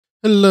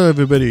Hello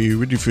everybody,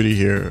 Rudy Fruity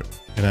here,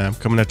 and I'm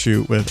coming at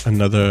you with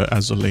another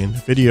Azur Lane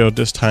video.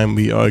 This time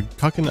we are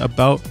talking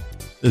about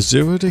the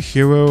Zero to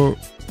Hero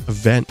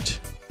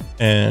event,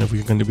 and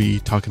we're going to be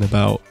talking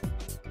about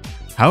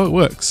how it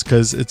works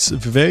because it's a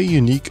very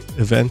unique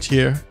event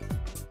here.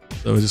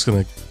 So we're just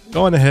going to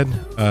go on ahead,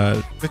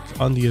 click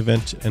on the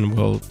event, and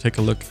we'll take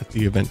a look at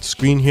the event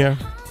screen here.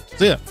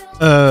 So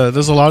yeah,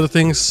 there's a lot of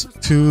things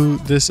to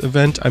this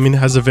event. I mean, it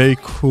has a very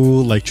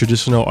cool, like,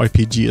 traditional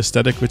RPG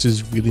aesthetic, which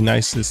is really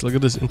nice. Look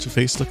at this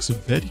interface, looks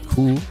very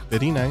cool,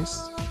 very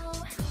nice.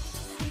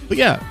 But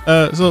yeah,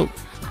 so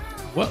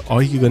what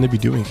are you going to be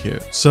doing here?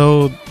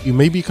 So you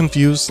may be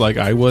confused like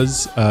I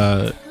was.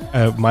 I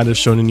might have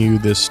shown you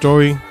this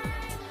story.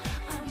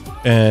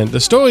 And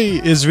the story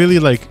is really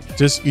like,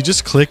 you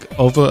just click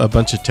over a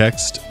bunch of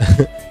text.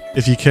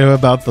 If you care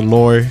about the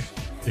lore,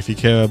 if you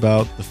care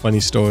about the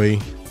funny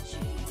story,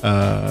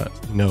 read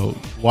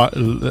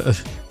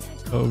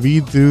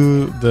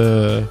through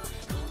the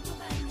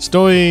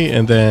story,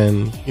 and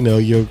then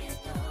you'll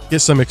get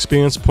some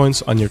experience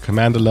points on your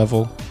commander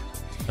level,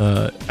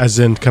 as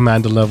in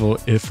commander level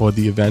for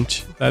the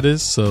event, that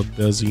is. So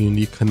there's a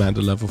unique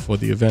commander level for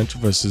the event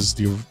versus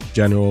the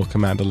general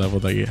commander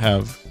level that you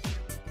have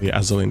the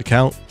Azur Lane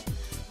account.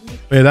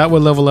 But yeah, that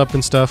will level up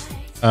and stuff.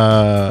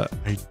 I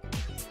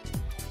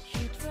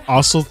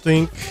also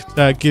think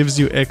that gives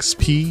you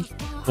XP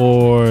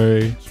for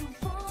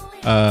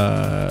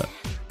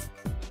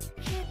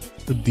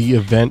the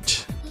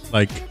event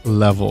like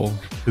level,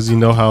 because you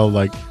know how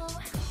like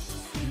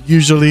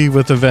usually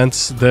with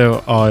events there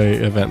are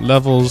event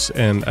levels,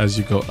 and as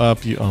you go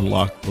up you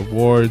unlock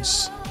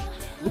rewards.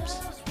 Oops.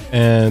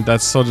 And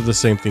that's sort of the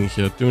same thing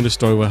here. Doing the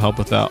story will help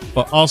with that,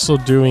 but also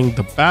doing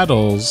the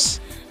battles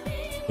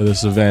for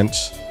this event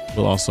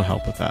will also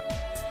help with that.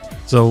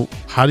 So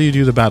how do you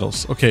do the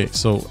battles? Okay,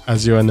 so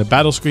as you're on the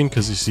battle screen,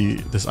 because you see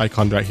this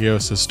icon right here,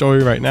 it says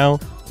story right now.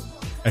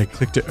 I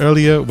clicked it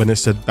earlier when it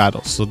said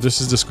battles. So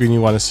this is the screen you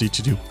want to see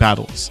to do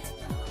battles.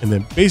 And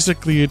then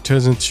basically it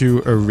turns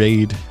into a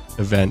raid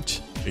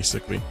event,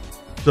 basically.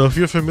 So if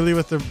you're familiar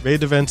with the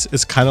raid events,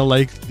 it's kind of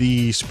like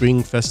the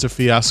Spring Festive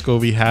Fiasco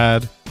we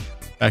had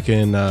back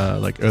in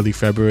like early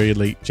February,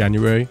 late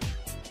January.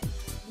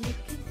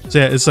 So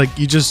yeah, it's like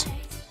you just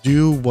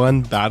do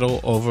one battle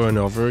over and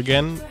over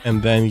again,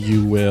 and then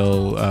you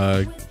will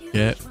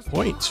get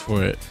points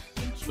for it.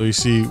 So you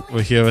see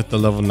we're here at the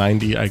level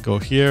 90. I go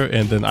here,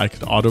 and then I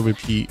can auto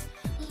repeat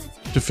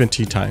to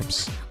 15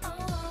 times,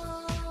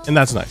 and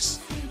that's nice.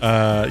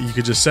 You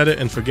could just set it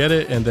and forget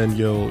it, and then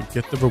you'll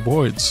get the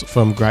rewards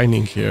from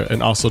grinding here.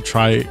 And also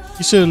you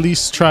should at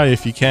least try,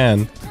 if you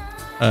can,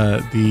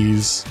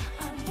 these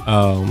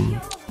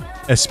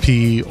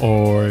SP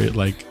or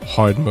like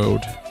hard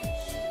mode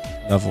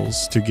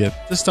levels to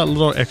get just that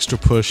little extra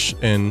push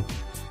in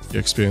your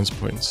experience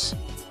points.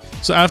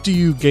 So after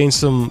you gain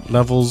some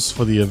levels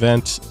for the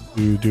event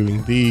through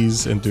doing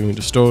these and doing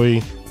the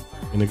story,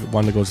 you're going to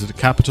want to go to the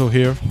capital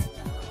here,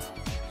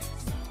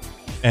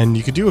 and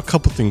you can do a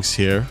couple things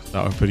here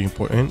that are pretty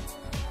important.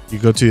 You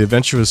go to the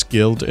Adventurers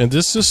Guild, and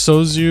this just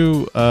shows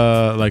you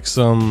like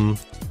some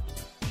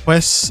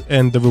quests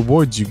and the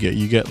rewards you get.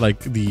 You get like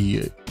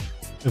the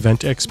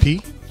event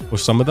XP for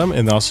some of them,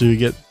 and also you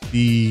get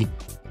the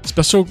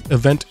special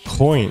event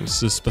coins,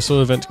 the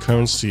special event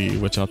currency,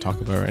 which I'll talk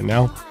about right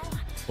now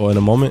or in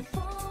a moment.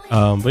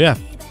 But yeah,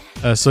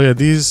 so yeah,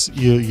 these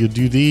you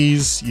do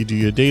these, you do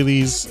your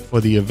dailies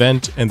for the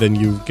event, and then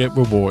you get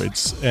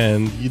rewards.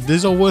 And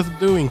these are worth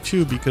doing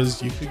too,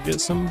 because you could get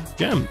some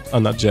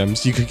not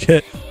gems, you could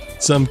get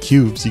some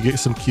cubes. You get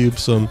some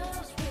cubes from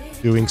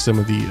doing some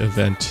of the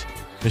event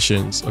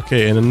missions.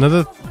 Okay, and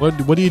another, what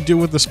do you do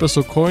with the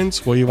special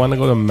coins? Well, you want to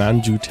go to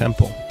Manju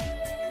Temple,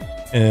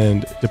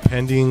 and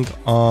depending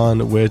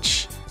on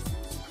which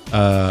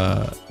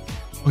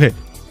okay,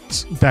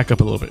 let's back up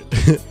a little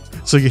bit.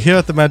 So you're here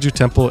at the Manju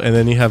Temple, and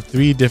then you have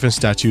 3 different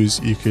statues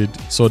you could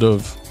sort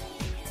of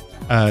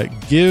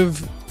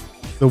give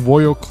the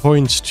royal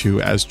coins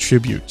to as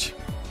tribute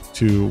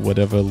to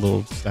whatever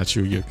little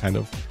statue you're kind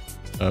of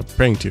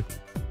praying to,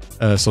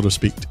 so to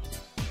speak.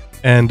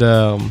 And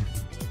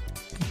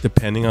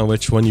depending on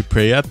which one you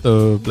pray at,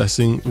 the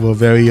blessing will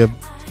vary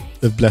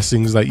the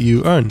blessings that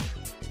you earn.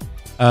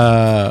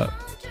 Yeah,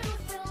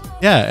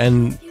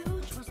 and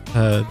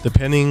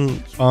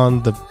depending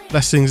on the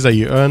blessings that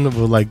you earn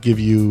will like give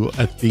you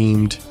a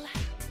themed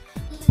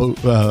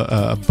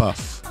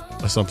buff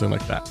or something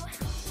like that.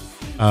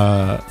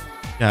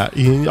 Yeah,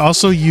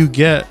 you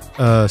get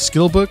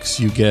skill books,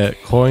 you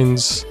get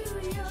coins,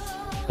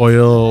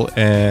 oil,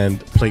 and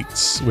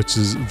plates, which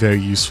is very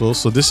useful.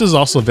 So this is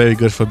also very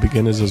good for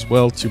beginners as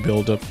well, to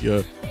build up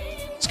your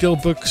skill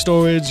book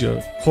storage,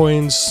 your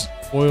coins,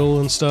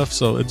 oil, and stuff.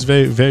 So it's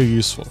very, very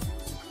useful.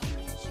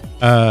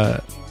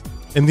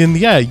 And then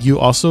yeah, you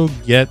also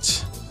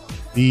get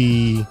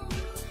the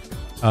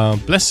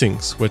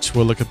blessings, which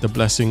we'll look at the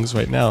blessings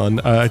right now. And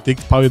I think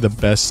probably the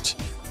best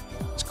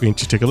screen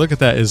to take a look at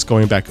that is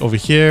going back over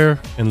here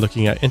and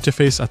looking at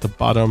interface at the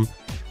bottom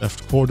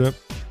left corner.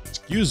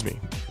 Excuse me.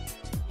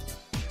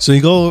 So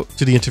you go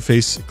to the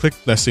interface, click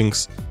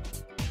blessings,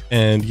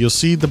 and you'll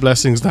see the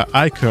blessings that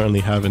I currently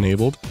have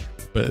enabled,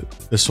 but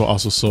this will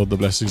also show the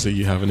blessings that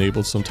you have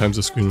enabled. Sometimes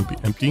the screen will be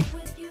empty.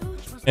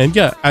 And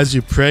yeah, as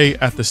you pray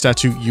at the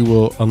statue, you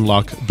will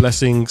unlock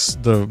blessings.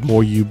 The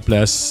more you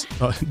bless,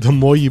 the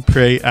more you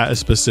pray at a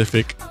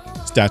specific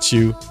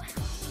statue,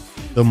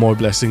 the more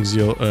blessings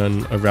you'll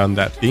earn around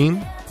that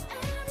theme.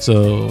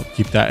 So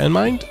keep that in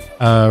mind.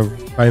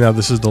 Right now,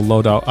 this is the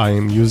loadout I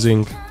am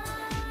using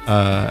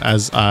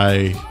as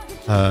I,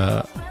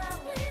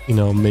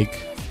 make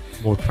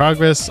more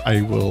progress.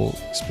 I will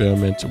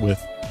experiment with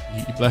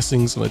the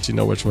blessings and let you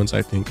know which ones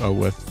I think are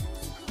worth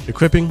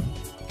equipping.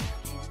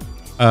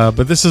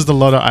 But this is the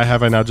loadout I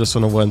have right now, just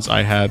on the ones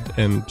I had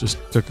and just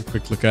took a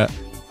quick look at.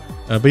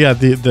 But yeah,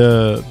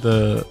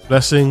 the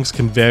blessings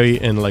can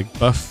vary in like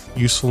buff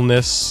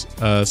usefulness.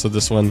 So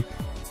this one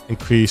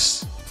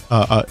increase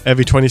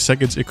every 20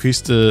 seconds,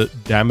 increase the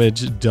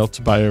damage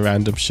dealt by a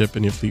random ship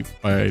in your fleet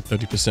by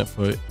 30%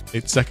 for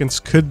 8 seconds.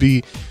 Could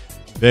be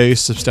very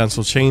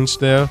substantial change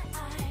there.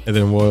 And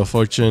then Royal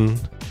Fortune,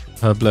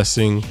 her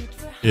blessing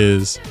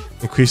is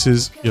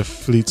increases your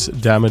fleet's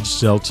damage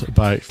dealt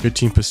by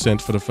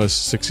 15% for the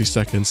first 60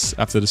 seconds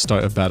after the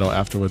start of battle.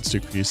 Afterwards,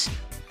 decrease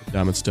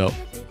damage dealt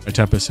by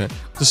 10%.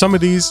 So some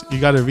of these you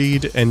got to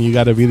read, and you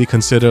got to really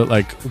consider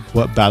like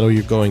what battle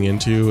you're going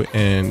into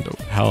and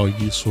how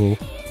useful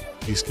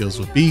these skills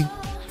would be.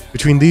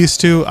 Between these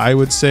two, I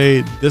would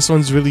say this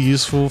one's really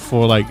useful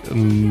for like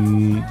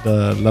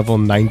the level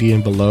 90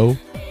 and below,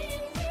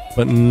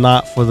 but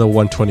not for the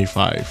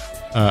 125.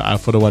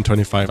 For the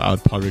 125, I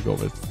would probably go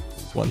with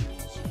this one,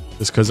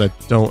 just because I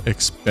don't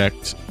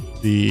expect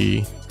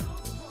the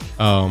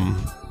don't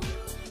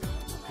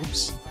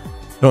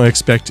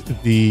expect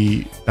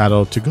the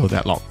battle to go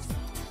that long.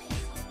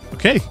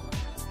 Okay,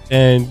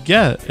 and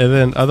yeah, and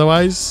then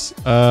otherwise,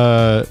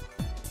 as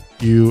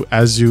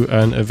you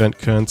earn event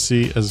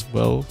currency as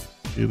well,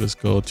 you just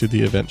go to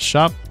the event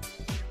shop,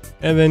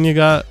 and then you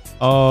got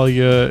all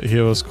your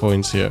heroes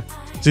coins here.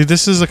 See,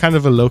 this is a kind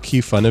of a low-key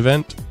fun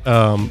event,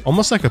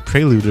 almost like a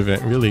prelude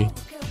event, really,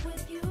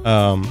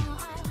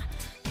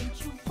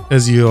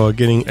 as you're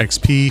getting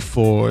XP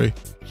for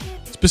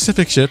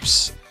specific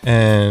ships,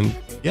 and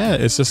yeah,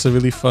 it's just a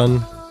really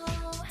fun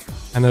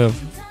kind of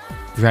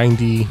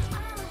grindy,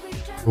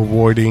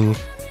 rewarding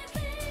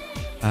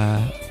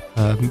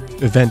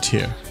event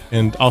here.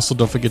 And also,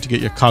 don't forget to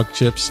get your cog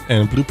chips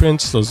and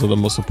blueprints. Those are the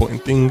most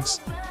important things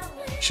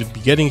you should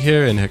be getting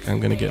here, and heck, I'm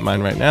gonna get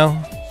mine right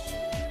now.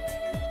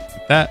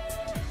 That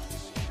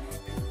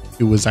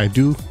do as I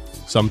do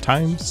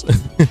sometimes.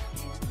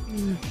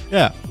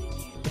 Yeah,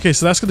 okay,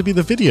 so that's going to be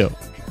the video.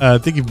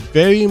 Thank you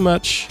very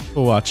much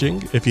for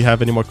watching. If you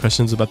have any more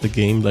questions about the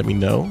game, let me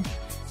know,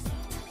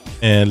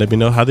 and let me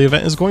know how the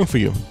event is going for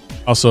you.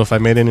 Also, if I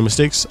made any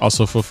mistakes,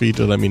 also feel free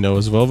to let me know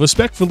as well,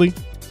 respectfully.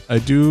 I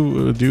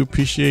do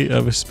appreciate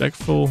a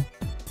respectful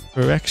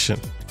correction.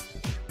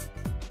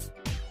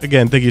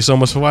 Again, thank you so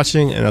much for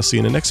watching, and I'll see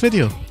you in the next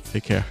video.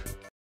 Take care.